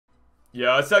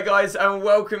Yeah, what's up guys, and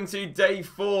welcome to day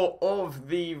 4 of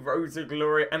the Road to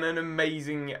Glory, and an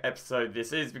amazing episode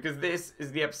this is, because this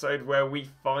is the episode where we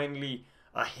finally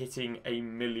are hitting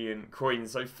 1,000,000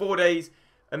 coins. So 4 days,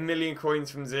 1,000,000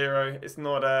 coins from zero. It's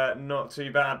not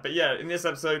too bad. But yeah, in this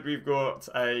episode we've got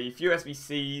a few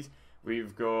SBCs,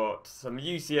 we've got some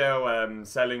UCL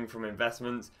selling from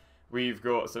investments, we've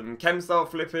got some chem style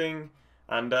flipping,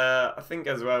 and I think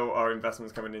as well our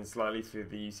investments coming in slightly through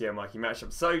the UCL marquee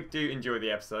matchup, so do enjoy the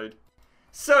episode.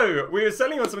 So, we were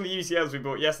selling on some of the UCLs we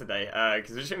bought yesterday,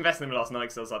 because we just invested in them last night,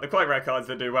 because I was like, they're quite rare cards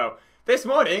that do well. This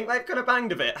morning, they've kind of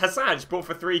banged a bit. Hassaj bought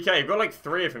for 3k, we've got like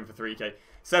 3 of him for 3k,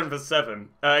 7 for 7.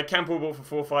 Campbell bought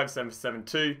for 4.5, 7 for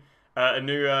 7.2.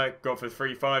 Anua got for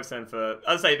 3.5, 7 for,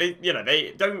 I'd say,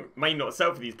 they may not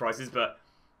sell for these prices, but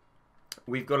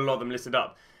we've got a lot of them listed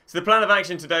up. So the plan of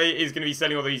action today is going to be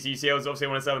selling all these UCLs. Obviously, I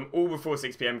want to sell them all before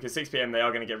 6 PM, because 6 PM they are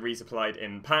going to get resupplied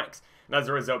in packs, and as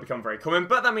a result become very common.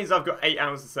 But that means I've got 8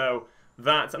 hours to sell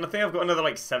that, and I think I've got another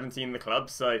like 70 in the club,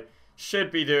 so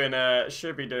should be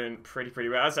doing pretty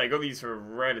well. As I say, I got these for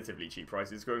relatively cheap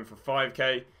prices, going for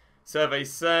 5k. Survey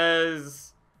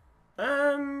says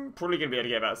probably going to be able to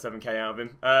get about 7k out of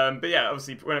him. But yeah,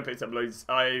 obviously when I picked up loads,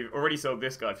 I've already sold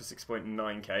this guy for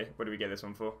 6.9k. What do we get this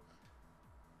one for?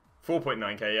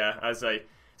 4.9k, yeah, as I say.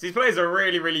 So these players are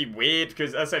really, really weird,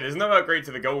 because as I said, there's no upgrade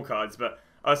to the gold cards, but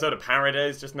I sold a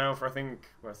Paradise just now for, I think,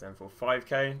 what's that for,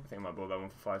 5k? I think I might have bought that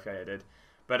one for 5k, I did.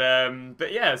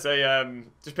 But yeah, so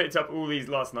just picked up all these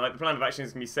last night. The plan of action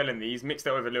is going to be selling these, mixed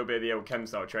it with a little bit of the old chem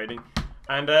style trading,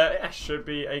 and yeah, should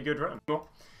be a good run.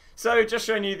 So just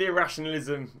showing you the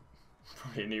irrationalism,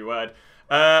 probably a new word,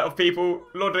 of people.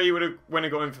 Loddy would have went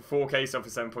and got him for 4k, so for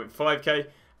 7.5k.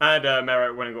 And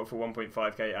Merritt went and got for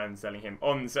 1.5k and selling him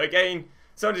on. So again,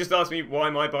 someone just asked me, why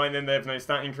am I buying them? They have no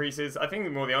stat increases. I think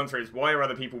the answer is, why are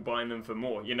other people buying them for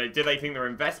more? You know, do they think they're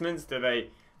investments? Do they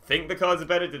think the cards are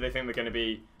better? Do they think they're going to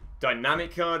be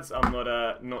dynamic cards? I'm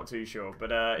not too sure. But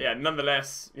yeah,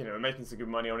 nonetheless, you know, we're making some good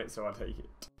money on it, so I'll take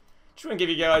it. Just want to give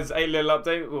you guys a little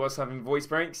update. We're also having voice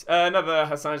breaks. Another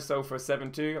Hassaj sold for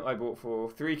 7.2. I bought for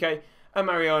 3k. And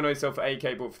Mariano sold for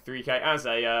 8k, bought for 3k. As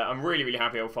I'm really, really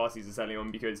happy how fast these are selling on,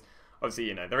 because obviously,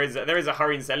 you know, there is a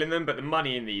hurry in selling them, but the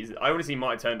money in these, I honestly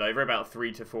might have turned over about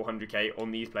 3 to 400k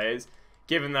on these players,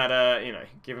 given that you know,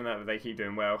 given that they keep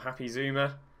doing well. Happy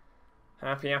Zuma,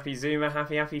 happy Zuma,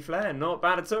 happy FLAIR, not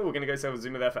bad at all. We're gonna go sell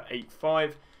Zuma there for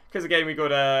 8.5, because again we still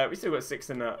got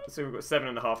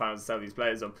 7.5 hours to sell these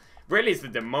players on. Really, it's the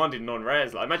demanded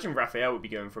non-rares. Like, imagine Raphael would be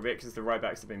going for a bit, because the right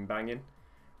backs have been banging.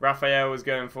 Raphael was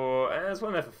going for, there's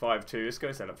one there for 5.2. Let's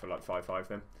go sell it for like 5.5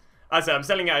 then. As I said, I'm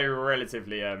selling at a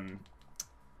relatively, a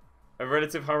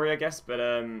relative hurry, I guess, but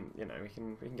you know, we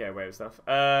can get away with stuff.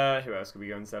 Who else could we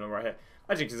go and sell on right here?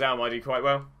 Actually, Kazao might do quite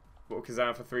well. Bought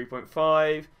Kazao for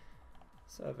 3.5.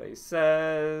 Survey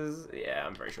says, yeah,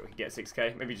 I'm very sure he can get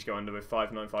 6k. Maybe just go under with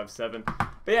 5.957.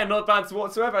 But yeah, not bad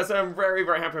whatsoever. So I'm very,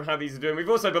 very happy with how these are doing. We've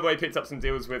also, by the way, picked up some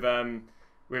deals with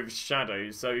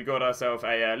Shadows, so we got ourselves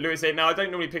a Lewis here. Now, I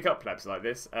don't normally pick up plebs like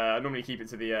this. I normally keep it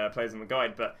to the players on the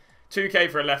guide, but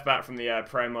 2k for a left back from the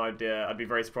Prem, I'd be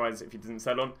very surprised if he doesn't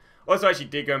sell on. Also, I actually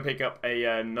did go and pick up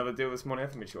another deal this morning. I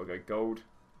think we should go gold.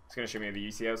 It's going to show me the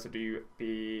UCL, so do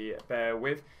bear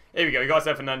with. Here we go. We got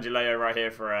ourselves a Nanjaleo right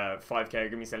here for 5k. We're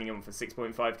going to be selling him for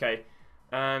 6.5k.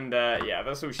 And yeah,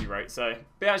 that's all she wrote. So,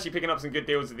 but actually picking up some good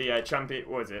deals with the champion.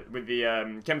 What is it? With the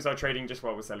Chemstyle trading, just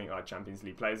while we're selling our Champions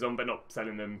League players on, but not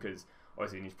selling them because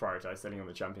obviously we need to prioritise selling on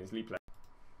the Champions League players.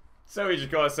 So we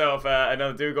just got ourselves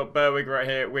another deal. We got Berwick right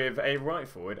here with a right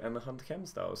forward and the Hunter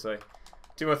Chemstyle. So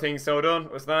 2 more things sold on.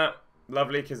 What's that?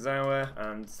 Lovely Kazawa,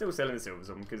 and still selling the silvers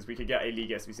on, because we could get a league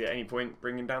SBC at any point,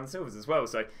 bringing down the silvers as well.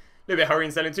 So a little bit hurry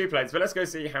in selling 2 players, but let's go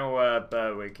see how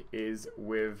Berwick is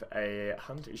with a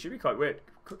Hunter. He should be quite weird.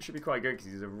 Should be quite good, because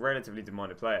he's a relatively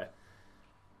demanded player.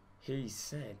 He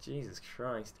said, Jesus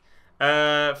Christ.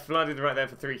 Flooded right there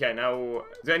for 3k. Now,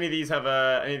 do any of these have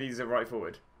any of these are right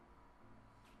forward?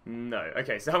 No.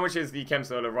 Okay, so how much is the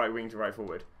Chemstyle of right wing to right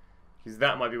forward? Because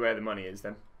that might be where the money is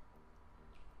then.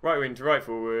 Right wing to right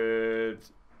forward.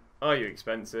 Are you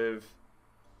expensive?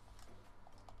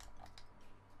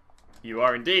 You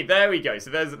are indeed. There we go. So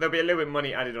there'll be a little bit of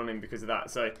money added on him because of that.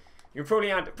 So you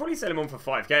can probably sell him on for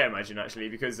 5k, I imagine, actually,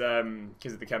 because of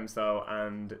the chem style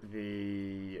and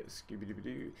the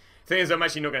Scooby-Doo. Thing is, I'm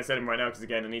actually not going to sell him right now because,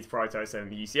 again, I need to prioritise selling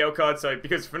the UCL card. So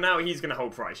because for now he's going to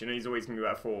hold price, you know, he's always going to be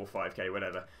about 4 or 5k,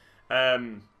 whatever.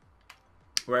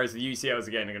 Whereas the UCLs,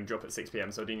 again, are going to drop at 6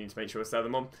 PM, so I do need to make sure I sell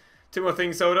them on. 2 more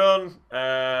things sold on.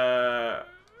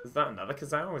 Is that another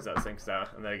Kazao, or is that the same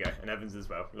Kazao? And there you go, and Evans as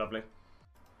well. Lovely.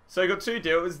 So I got 2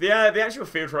 deals. The actual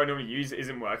filter I normally use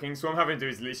isn't working, so what I'm having to do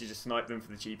is literally just snipe them for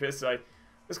the cheapest. So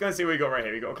let's go and see what we got right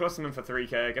here. We got a Klosterman for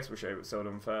 3k. I guess we'll show you what sold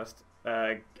on first.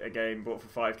 Again, bought for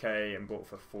 5k and bought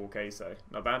for 4k, so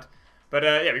not bad. But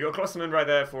yeah, we got a Klosterman right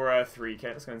there for 3k.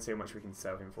 Let's go and see how much we can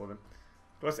sell him for them.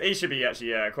 Plus, he should be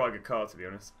actually quite a good card, to be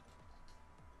honest.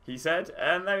 He said,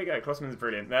 and there we go. Klosterman's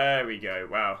brilliant. There we go.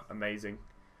 Wow, amazing.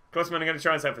 Klosterman, I'm going to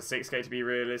try and sell for 6k to be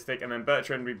realistic, and then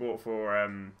Bertrand we bought for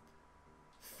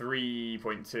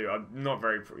 3.2. I'm not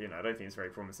very, I don't think it's very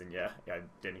promising. Yeah, I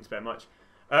didn't expect much.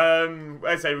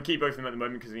 I'd say we'll keep both of them at the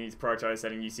moment because we need to prioritise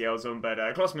selling UCLs on. But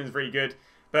Klosterman's really good.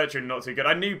 Bertrand not too good.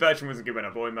 I knew Bertrand wasn't good when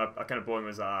I bought him. I kind of bought him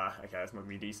as okay, that's not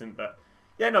going to be decent, but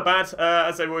yeah, not bad. As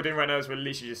I say, what we're doing right now is we're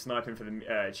literally just sniping for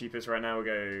the cheapest right now. We'll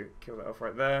go kill that off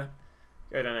right there.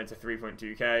 Go down into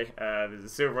 3.2k. There's a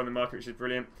silver on the market, which is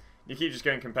brilliant. You keep just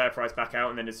going compare price back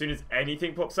out, and then as soon as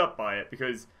anything pops up, buy it,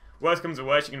 because worst comes to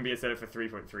worst, you're going to be a seller for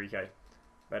 3.3k.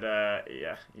 But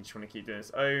yeah, you just want to keep doing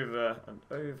this over and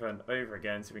over and over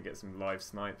again so we get some live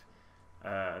snipe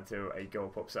until a goal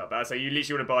pops up. So you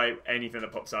literally want to buy anything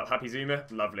that pops up. Happy Zuma,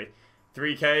 lovely.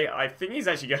 3k, I think he's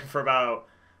actually going for about,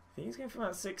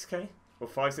 6k or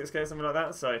 6k, something like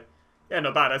that. So yeah,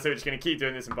 not bad. So we're just going to keep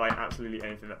doing this and buy absolutely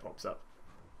anything that pops up.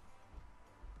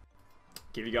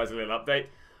 Give you guys a little update.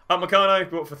 Upamecano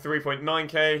bought for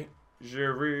 3.9k.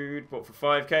 Giroud bought for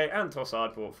 5k, and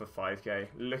Tossard bought for 5k.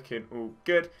 Looking all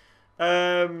good. What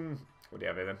do you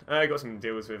have here then? I got some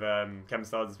deals with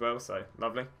Chemstars as well, so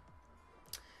lovely.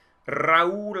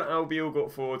 Raul Albiol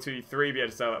got for 2.3. Be able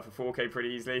to sell that for 4k pretty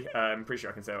easily. I'm pretty sure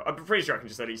I can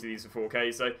just sell each of these for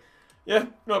 4k. So yeah,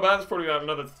 not bad. It's probably about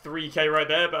another 3k right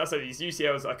there. But I say these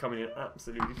UCLs are coming in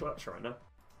absolutely clutch right now.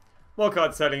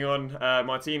 Wildcard selling on.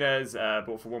 Martinez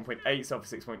bought for 1.8, sold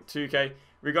for 6.2k.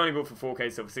 Rigani bought for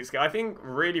 4k, sold for 6k. I think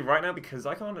really right now, because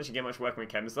I can't actually get much working with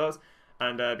Chemstars,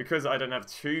 and because I don't have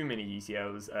too many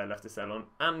UCLs left to sell on,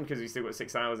 and because we still got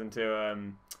 6 hours until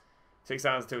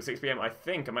 6 PM, I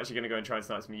think I'm actually going to go and try and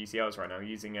snipe some UCLs right now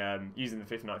using the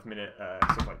 59th minute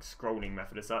sort of like scrolling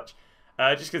method as such.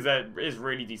 Just because there is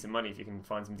really decent money if you can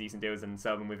find some decent deals and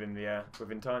sell them within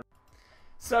time.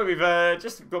 So we've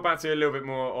just got back to a little bit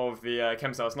more of the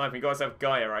Chemstyle sniping. We got ourselves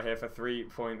Gaia right here for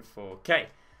 3.4k.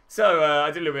 So I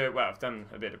did a little bit, well, I've done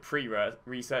a bit of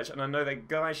pre-research, and I know that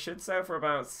Gaia should sell for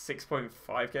about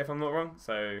 6.5k if I'm not wrong.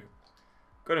 So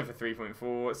got him for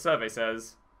 3.4. Survey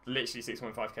says literally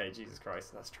 6.5k. Jesus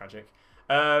Christ, that's tragic.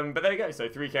 But there you go. So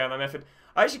 3k on that method.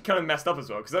 I actually kind of messed up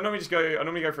as well because I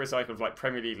normally go for a cycle of like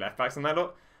Premier League left backs and that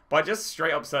lot. But I just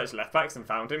straight up searched left backs and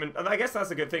found him, and I guess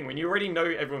that's a good thing. When you already know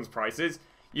everyone's prices,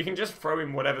 you can just throw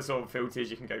in whatever sort of filters.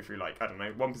 You can go through, like, I don't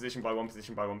know, one position by one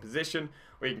position by one position,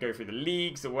 or you can go through the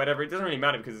leagues or whatever. It doesn't really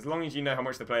matter because as long as you know how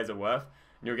much the players are worth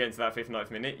and you're getting to that 59th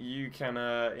minute, you can,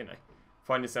 you know,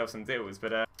 find yourself some deals.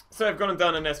 But so I've gone and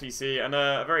done an SVC, and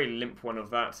a very limp one of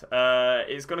that.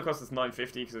 It's going to cost us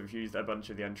 950 because we've used a bunch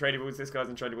of the untradables. This guy's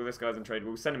untradeable, this guy's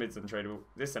untradeable, centre-mid's untradeable,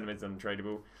 this centre-mid's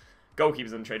untradeable,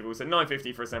 goalkeeper's untradeable. So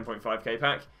 950 for a 7.5k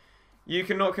pack. You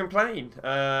cannot complain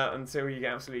until you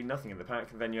get absolutely nothing in the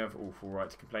pack. Then you have all full right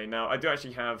to complain. Now, I do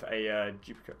actually have a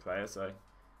duplicate player, so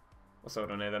what's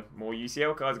sold on here then? More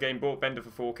UCL cards again. Bought Bender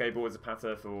for 4k, bought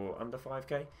Zapata for under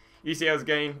 5k. UCLs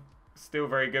again, still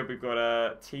very good. We've got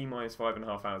a T minus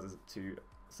 5.5 hours to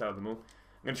sell them all. I'm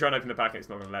going to try and open the packet. It's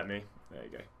not going to let me. There you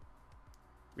go.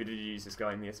 We did use this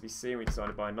guy in the SBC, and we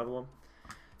decided to buy another one.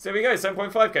 So here we go,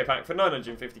 7.5k pack for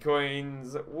 950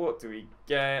 coins. What do we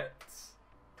get?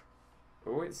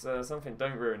 Oh, it's something.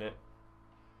 Don't ruin it.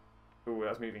 Oh,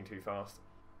 that's moving too fast.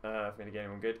 For me to get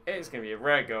anyone good. It's going to be a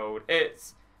rare gold.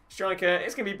 It's striker.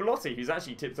 It's going to be Belotti, who's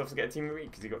actually tipped off to get a team of the week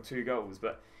because he got 2 goals.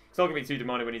 But it's not going to be too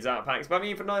demanding when he's out of packs. But I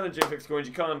mean, for 950 coins,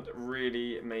 you can't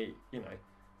really make, you know.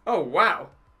 Oh, wow.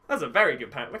 That's a very good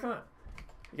pack. Look at that.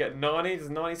 You get Nani. Does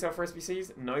Nani sell for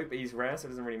SBCs? No, but he's rare, so it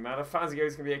doesn't really matter.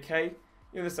 Fazio's going to be okay.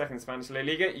 You're in the second Spanish La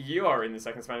Liga. You are in the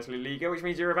second Spanish La Liga, which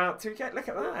means you're about 2k. Look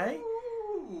at that, eh?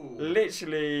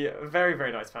 Literally, a very,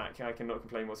 very nice pack. I cannot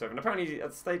complain whatsoever. And apparently,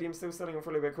 at the stadium, still selling on for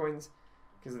a little bit of coins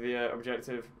because of the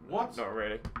objective. What? Not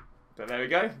really. But there we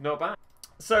go. Not bad.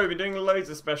 So, we've been doing loads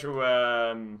of special,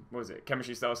 what was it?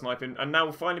 Chemistry style sniping. And now,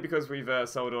 finally, because we've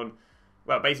sold on,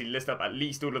 well, basically, list up at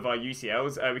least all of our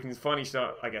UCLs, we can finally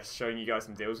start, I guess, showing you guys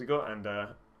some deals we got and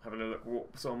having a look at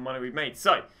what sort of money we've made.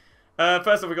 So,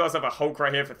 first off, we got ourselves a Hulk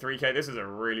right here for 3k. This is a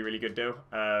really, really good deal.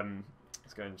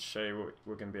 Let's go and show you what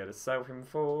we're going to be able to sell him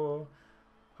for.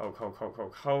 Hulk.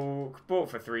 Bought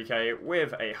for 3k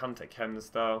with a Hunter Chem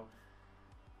style.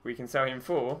 We can sell him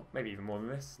for maybe even more than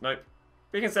this. Nope.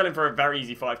 We can sell him for a very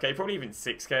easy 5k, probably even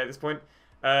 6k at this point.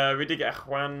 We did get a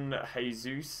Juan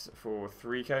Jesus for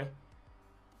 3k.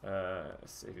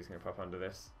 Let's see if he's going to pop under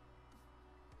this.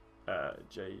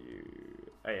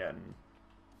 J-U-A-N.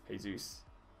 Jesus.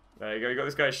 There you go. You got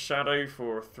this guy Shadow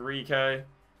for 3k.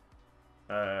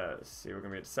 Let's see what we're going to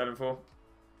be able to sell him for.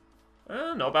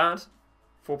 Not bad.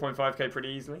 4.5k pretty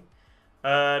easily.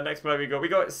 Next player we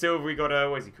got Silver. We got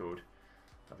what is he called?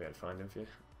 I'll be able to find him for you.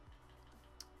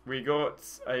 We got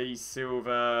a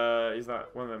Silver. Is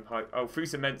that one of them? Oh,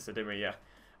 Fusa Mensa, didn't we? Yeah.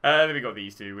 Then we got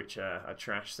these two, which are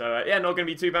trash. So yeah, not going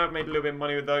to be too bad. Made a little bit of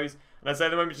money with those. And I'd say at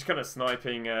the moment, just kind of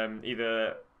sniping,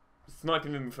 either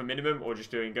sniping them for minimum or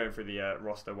just going through the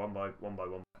roster one by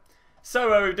one. So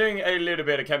we're doing a little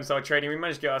bit of chem-style trading. We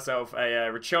managed to get ourselves a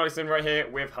Richarlison right here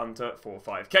with Hunter for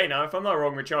 5k. Now, if I'm not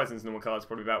wrong, Richarlison's normal card is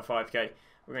probably about 5k.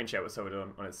 We're going to check what's sold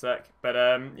on in a sec. But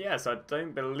yeah, so I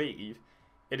don't believe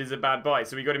it is a bad buy.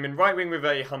 So we got him in right wing with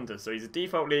a Hunter. So he's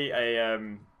defaultly a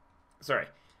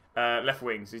left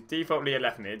wing. So he's defaultly a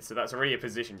left mid. So that's already a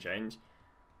position change.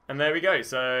 And there we go.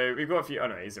 So we've got a few. Oh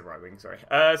no, he's a right wing. Sorry.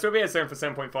 So we'll be at 7 for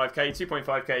 7.5k,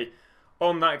 2.5k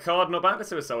on that card. Not bad. Let's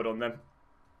see what's sold on them.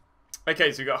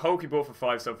 Okay, so we got Hulk we bought for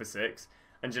 5, sold for 6.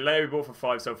 And Jaleo we bought for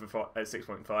 5, sold for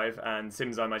 6.5. And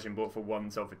Sims I imagine bought for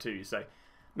 1, sold for 2. So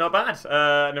not bad.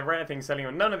 And a rare thing selling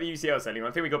on. None of the UCL selling on.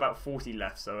 I think we got about 40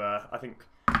 left. So I think,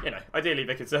 you know, ideally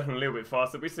they could sell them a little bit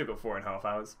faster. But we still got 4.5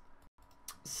 hours.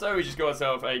 So we just got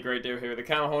ourselves a great deal here with the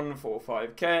Calhoun for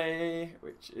 5k,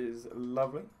 which is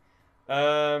lovely.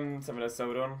 Something else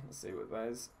sold on. Let's see what that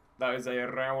is. That is a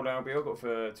Raul Albiol, got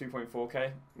for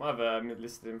 2.4k. Might have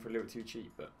listed him for a little too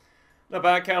cheap, but not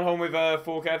bad. Calhoun with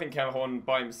 4k. I think Calhoun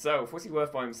by himself. What's he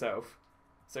worth by himself?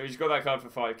 So we just got that card for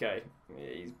 5k.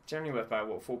 He's generally worth about,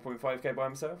 what, 4.5k by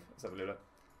himself? Let's have a little look.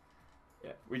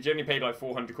 Yeah, we generally paid like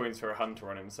 400 coins for a Hunter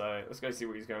on him, so let's go see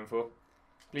what he's going for.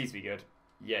 Please be good.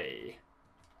 Yay.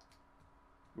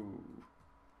 Ooh.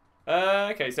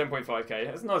 Okay, 7.5k.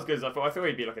 That's not as good as I thought. I thought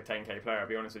he'd be like a 10k player, I'll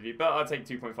be honest with you. But I'd take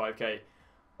 2.5k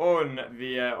on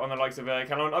the likes of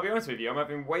Calhoun. I'll be honest with you, I'm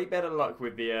having way better luck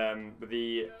with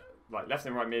the like left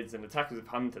and right mids and attackers of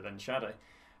Hunter than Shadow.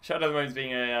 Shadow at the moment is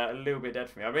being a little bit dead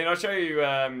for me. I mean, I'll show you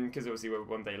because obviously we're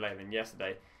one day later than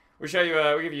yesterday. We'll show you.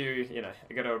 We'll give you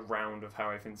a good round of how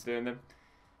everything's doing them.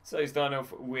 So starting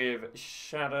off with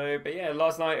Shadow, but yeah,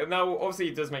 last night. Now obviously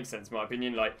it does make sense in my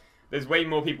opinion. Like there's way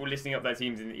more people listing up their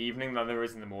teams in the evening than there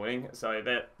is in the morning. So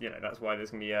that that's why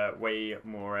there's gonna be way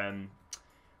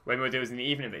more deals in the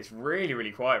evening. But it's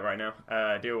really quiet right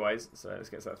now, deal wise. So let's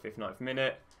get to that 59th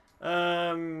minute.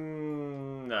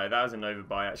 No, that was an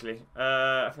overbuy actually.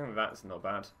 I think that's not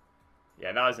bad.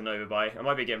 Yeah, that was an overbuy. I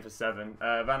might be getting for 7.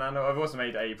 Van Aanholt, I've also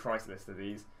made a price list of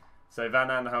these. So Van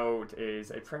Aanholt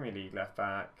is a Premier League left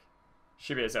back.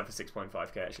 Should be itself for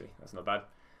 6.5k actually. That's not bad.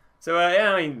 So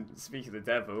yeah, I mean, speak of the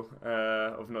devil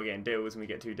of not getting deals, and we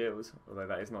get 2 deals, although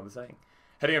that is not the saying.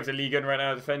 Heading up to Liga right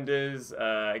now, defenders.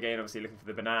 Again, obviously looking for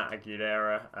the Bernat,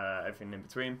 Aguilera, everything in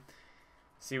between.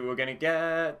 See what we're gonna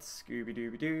get.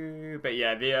 Scooby-Dooby-Doo. But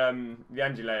yeah, the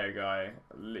Angeleo guy,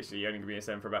 literally only gonna be a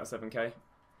 7 for about 7k.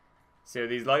 So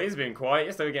these have been quiet.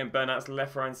 Yesterday we're getting Bernat's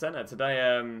left, right, and centre.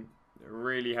 Today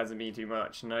really hasn't been too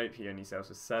much. Nope, he only sells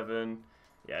for 7.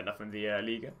 Yeah, nothing the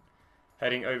Liga.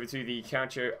 Heading over to the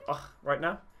Calcio right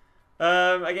now.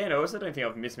 Again, I also don't think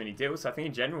I've missed many deals. So I think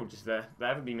in general, just there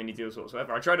haven't been many deals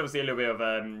whatsoever. I tried obviously a little bit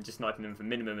of just sniping them for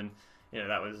minimum, and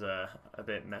that was a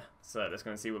bit meh. So let's go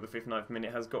and see what the 59th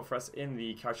minute has got for us in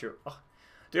the Calcio.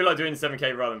 Do like doing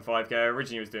 7k rather than 5k.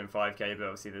 Originally I was doing 5k, but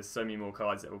obviously there's so many more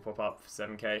cards that will pop up for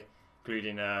 7k,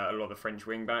 including a lot of the French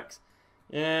wing backs.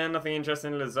 Yeah, nothing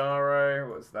interesting.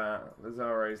 Lazaro, what's that?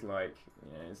 Lazaro's like,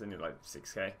 it's only like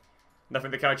 6k.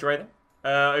 Nothing the Calcio either.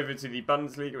 Over to the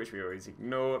Bundesliga, which we always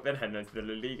ignore. Then heading over to the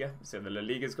La Liga. So the La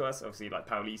Liga's got us, obviously like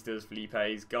Paulistas,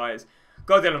 Felipe's, guys.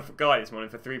 Got down a guy this morning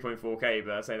for 3.4k,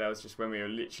 but I say that was just when we were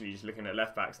literally just looking at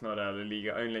left backs, not La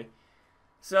Liga only.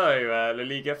 So La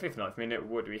Liga, 59th minute.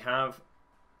 What do we have?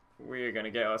 We're going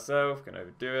to get ourselves, going to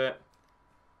overdo it.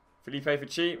 Felipe for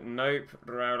cheap? Nope.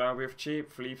 Raul Albiol for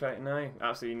cheap? Felipe? No.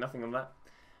 Absolutely nothing on that.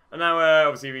 And now,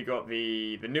 obviously, we got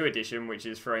the new edition, which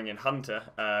is throwing in Hunter,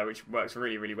 which works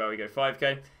really well. We go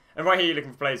 5k. And right here, you're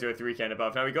looking for players who are 3k and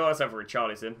above. Now, we got ourselves a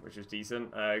Richarlison, which is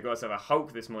decent. We got ourselves a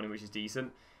Hulk this morning, which is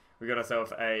decent. We got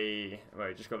ourselves we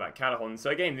just got that Calhoun.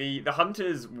 So, again, the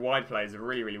Hunter's wide players are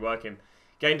really working.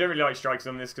 Again, don't really like strikers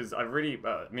on this because I mean,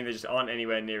 there just aren't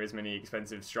anywhere near as many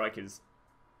expensive strikers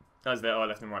as there are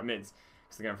left and right mids.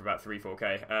 Because they're going for about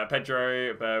 3-4k.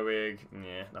 Pedro, Berwig,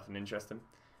 yeah, nothing interesting.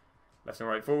 Left and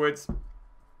right forwards.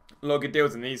 A lot of good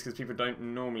deals in these because people don't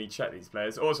normally check these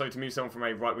players. Also, to move someone from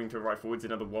a right wing to a right forward is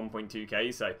another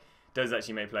 1.2k, so it does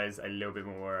actually make players a little bit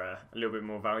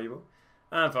more valuable.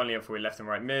 And finally up for left and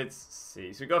right mids. Let's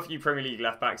see, so we've got a few Premier League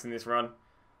left backs in this run.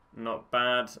 Not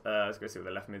bad. Let's go see what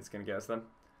the left mid's going to get us then.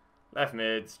 Left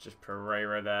mids, just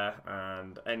Pereira there,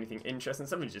 and anything interesting.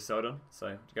 Somebody just sold on,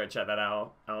 so go check that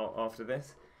out after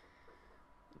this.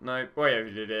 No, boy,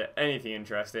 over did it. Anything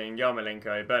interesting?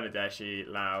 Yarmolenko, Bernadeschi,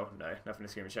 Lau. No, nothing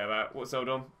to scream and shout about. What sold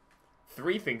on?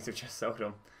 3 things have just sold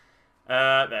on.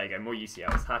 There you go, more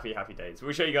UCLs. Happy days.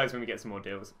 We'll show you guys when we get some more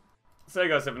deals. So,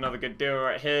 guys, have another good deal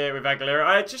right here with Aguilera.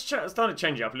 I just started to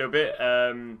change it up a little bit,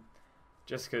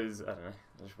 just because, I don't know,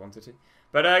 I just wanted to.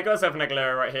 But got myself an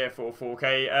Aguilera right here for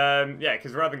 4k. Yeah,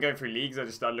 because rather than going through leagues, I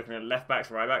just started looking at left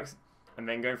backs, right backs, and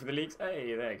then going for the leagues.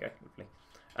 Hey, there you go,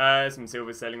 lovely. Some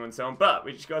silver selling on so on, but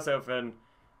we just got ourselves an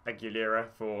Aguilera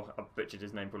for, I butchered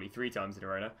his name probably 3 times in a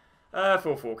row now,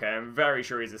 for 4k. I'm very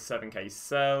sure he's a 7k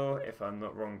sell, if I'm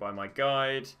not wrong by my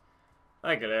guide.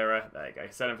 Aguilera, there you go,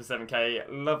 selling for 7k,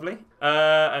 lovely.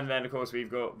 And then of course we've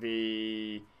got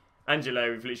the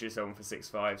Angelo, we've literally sold him for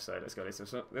 6.5, so let's go this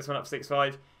one up for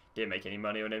 6.5. Didn't make any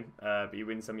money on him, but you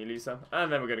win some, you lose some. And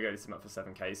then we're going to go this one up for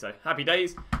 7k, so happy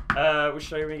days. We'll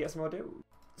show you when we get some more deals.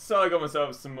 So I got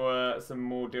myself some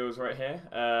more deals right here.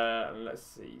 Let's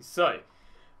see. So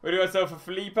we're doing ourselves for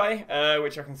Felipe,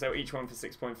 which I can sell each one for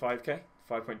 6.5k,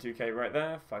 5.2k right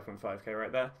there, 5.5k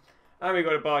right there, and we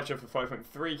got a Barger for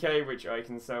 5.3k, which I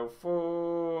can sell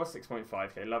for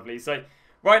 6.5k. Lovely. So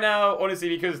right now, honestly,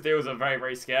 because deals are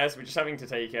very scarce, we're just having to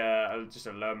take just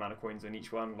a low amount of coins on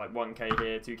each one, like 1k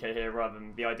here, 2k here, rather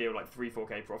than the ideal like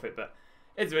 3-4k profit. But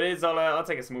it's what it is. I'll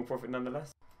take a small profit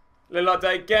nonetheless. Little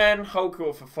update again. Hulk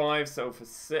bought for 5, sold for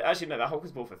 6. Actually, no, that Hulk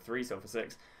was bought for 3, sold for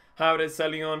 6. Howard is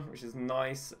selling on, which is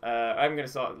nice. I'm going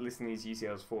to start listing these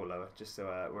UCLs for lower, just so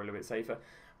we're a little bit safer.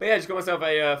 But yeah, just got myself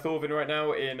a Thorvin right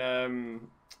now in,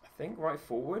 I think, right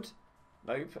forward.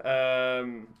 Nope.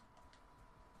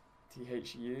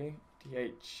 THU?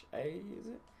 THA, is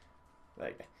it? There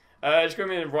you go. Just got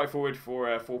him in right forward for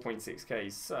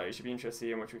 4.6k, so it should be interesting to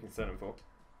see how much we can sell him for.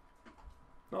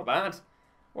 Not bad.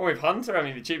 Well, with Hunter, I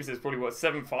mean, the cheapest is probably, what,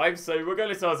 7.5, so we'll go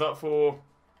list ours up for,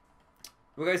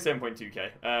 we'll go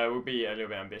 7.2k. We'll be a little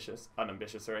bit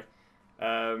unambitious, sorry.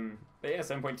 But yeah,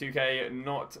 7.2k,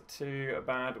 not too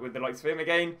bad with the likes of him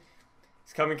again.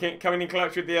 He's coming in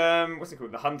clutch with the, what's it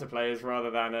called, the Hunter players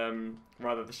rather than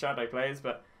the Shadow players,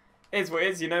 but it's what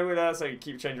it is, you know, with us, so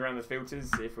keep changing around the filters,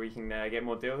 see if we can get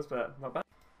more deals, but not bad.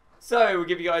 So, we'll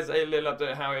give you guys a little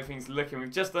update on how everything's looking.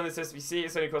 We've just done this SBC,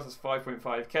 it's only cost us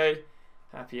 5.5k.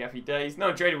 Happy days.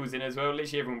 No trader was in as well.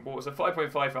 Literally everyone bought. So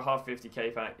 5.5 for half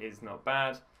 50k pack is not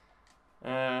bad.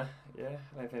 Yeah, I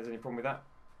don't think there's any problem with that.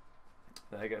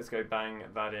 There you go. Let's go bang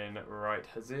that in right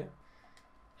here.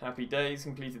 Happy days.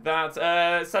 Completed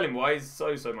that. Selling wise,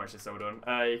 so much is sold on.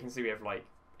 You can see we have like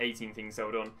 18 things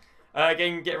sold on.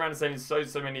 Again, get around to selling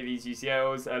so many of these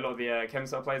UCLs. A lot of the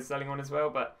Chemstar players are selling on as well.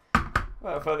 But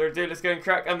without further ado, let's go and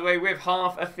crack underway with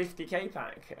half a 50k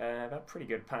pack. That's pretty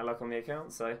good pack luck on the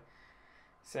account. So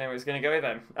how it's going to go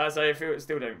then. So I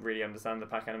still don't really understand the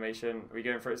pack animation. We're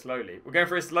going for it slowly. We're going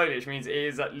for it slowly, which means it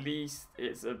is at least,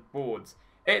 it's a boards.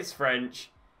 It's French.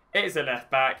 It's a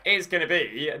left back. It's going to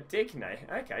be Digne.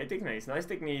 Okay, Digne's nice.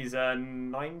 Digne's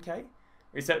 9k?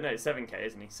 We said, no, it's 7k,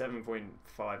 isn't he?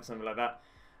 7.5, something like that.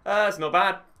 It's not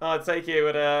bad. I'd take it,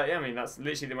 but yeah, I mean, that's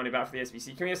literally the money back for the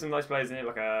SBC. Can we get some nice players in it,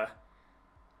 like a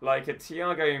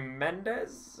Thiago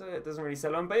Mendes? It doesn't really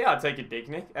sell on, but yeah, I'd take a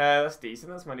Digne. That's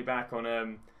decent. That's money back on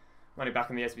the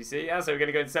SBC. Yeah, so we're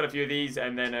gonna go and sell a few of these,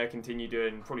 and then continue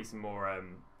doing probably some more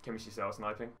chemistry style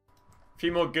sniping. A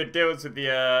few more good deals with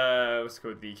the what's it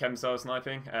called, the chem style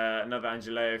sniping. Another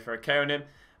Angelo for a K on him.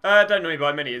 Don't normally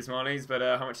buy many Ismailis, but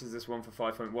how much is this one for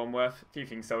 5.1 worth? A few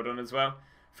things sold on as well.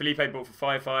 Felipe bought for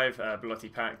 5.5. Belotti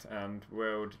packed, and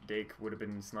World Dig would have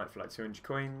been sniped for like 200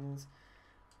 coins.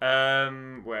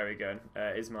 Where are we going?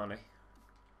 Ismaili.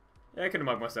 Yeah, I could have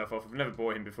mugged myself off. I've never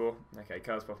bought him before. Okay,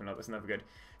 cards popping up. That's never good.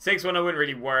 6-1, I wouldn't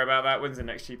really worry about that. When's the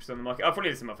next cheapest on the market? I'll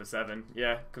probably list him up for 7.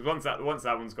 Yeah, because once that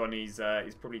one's gone, he's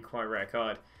probably quite a rare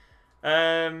card.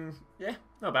 Yeah,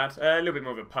 not bad. A little bit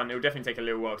more of a punt. It'll definitely take a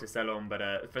little while to sell on,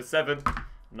 but for 7,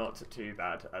 not too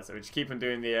bad. So we just keep on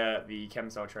doing the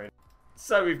Chemstyle trade.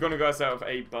 So we've gone and got ourselves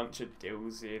a bunch of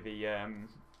deals here.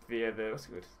 Via the what's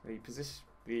it called?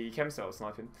 The Chemstyle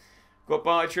sniping. Got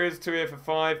Barters, 2 here for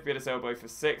 5. Be able to sell both for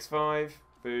 6.5.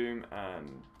 Boom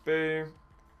and boom.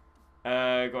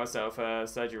 Got ourselves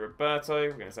Sergio Roberto.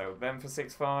 We're going to sell them for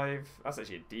 6.5. That's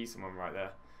actually a decent one right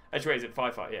there. Actually, wait, is it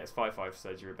 5.5? Yeah, it's 5.5 for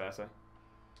Sergio Roberto.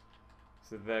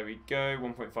 So there we go.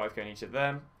 1.5k on each of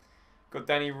them. Got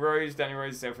Danny Rose. Danny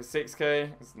Rose sell for 6k.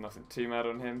 There's nothing too mad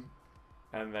on him.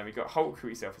 And then we got Hulk, who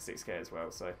we sell for 6k as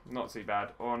well, so not too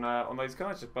bad on those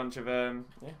cards. Just a bunch of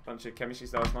bunch of chemistry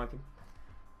style sniping.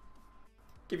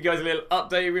 Give you guys a little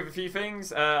update with a few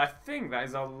things. I think that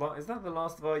is is that the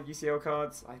last of our UCL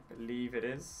cards? I believe it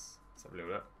is. Let's have a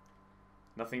little look.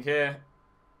 Nothing here.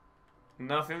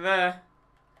 Nothing there.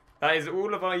 That is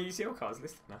all of our UCL cards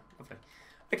listed now. Lovely.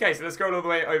 Okay, so let's scroll all the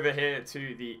way over here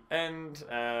to the end,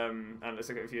 and let's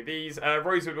look at a few of these.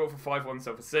 Rosewood bought for 5-1,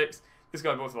 sell for 6. This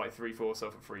guy bought for like 3-4,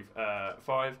 sell for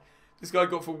 3-5. This guy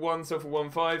got for 1, sell for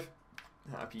 1-5.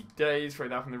 Happy days. Throw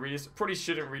that from the relist. Probably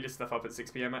shouldn't relist stuff up at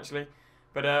 6 PM actually.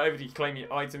 But over to claim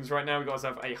your items right now. We got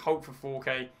ourselves a Hulk for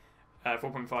 4k.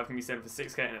 4.5 can be sent for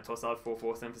 6k, and a Tossard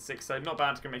 4-4 sent for 6. So not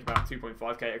bad. It's going to make about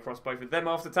 2.5k across both of them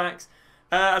after tax.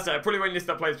 As I said, I probably won't list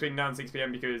up players between now and 6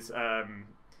 PM because, of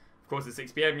course, at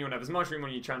 6 PM you want to have as much room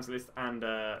on your transfer list, and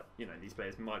you know, these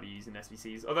players might be using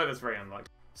SVCs, although that's very unlikely.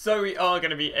 So we are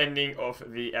going to be ending off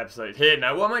the episode here.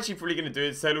 Now, what I'm actually probably going to do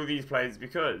is sell all these players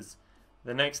because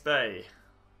the next day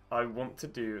I want to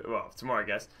do, well, tomorrow I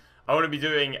guess, I want to be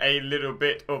doing a little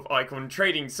bit of icon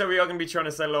trading. So we are going to be trying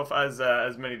to sell off as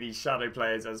many of these shadow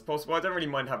players as possible. I don't really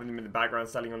mind having them in the background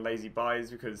selling on lazy buys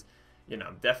because, you know,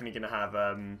 I'm definitely going to have,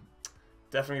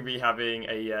 definitely be having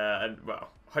well,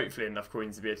 hopefully enough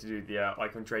coins to be able to do the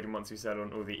icon trading once we sell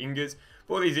on all the Ingers.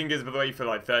 But all these Ingers, by the way, for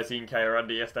like 13k or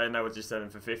under yesterday, and now we're just selling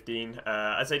for 15.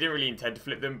 I say I didn't really intend to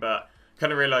flip them, but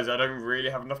kind of realised I don't really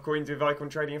have enough coins with icon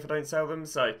trading if I don't sell them.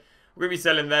 So we're going to be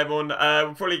selling them on.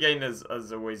 We'll probably gain, as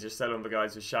always, just sell on the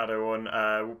guys with shadow on.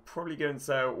 We'll probably go and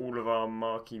sell all of our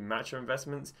marquee matcher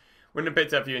investments. Went and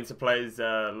picked up a few into plays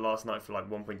last night for like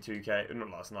 1.2k. Not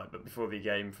last night, but before the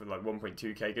game for like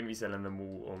 1.2k. Going to be selling them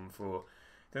all on for,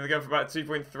 I think they're going for about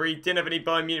 2.3. Didn't have any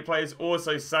Bayern Munich players.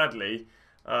 Also, sadly,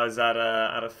 I was at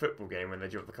a football game when they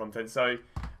dropped the content. So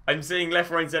I'm seeing left,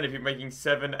 right, and centre people making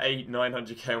 7, 8,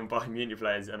 900k on Bayern Munich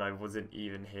players, and I wasn't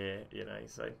even here, you know.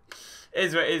 So it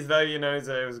is what it is, though, you know.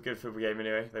 It was a good football game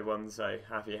anyway. They won, so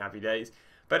happy days.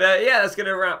 But yeah, that's going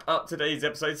to wrap up today's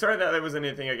episode. Sorry that there wasn't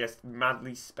anything, I guess,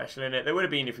 madly special in it. There would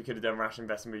have been if we could have done rash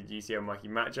investment with UCL marquee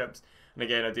matchups. And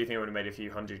again, I do think I would have made a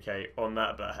few 100k on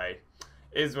that, but hey,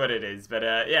 is what it is. But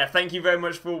yeah, thank you very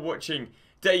much for watching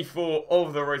Day 4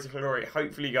 of the Road to Glory.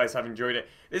 Hopefully you guys have enjoyed it.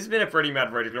 This has been a pretty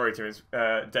mad Road to Glory to us,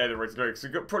 Day of the Road to Glory, because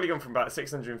we've probably gone from about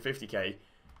 650k.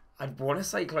 I'd want to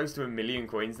say close to 1 million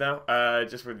coins now,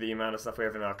 just with the amount of stuff we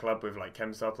have in our club with like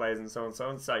Chemstar players and so on and so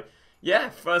on. So yeah,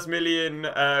 first million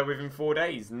within 4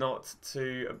 days. Not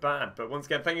too bad. But once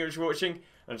again, thank you very much for watching, and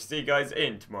I'll see you guys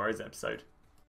in tomorrow's episode.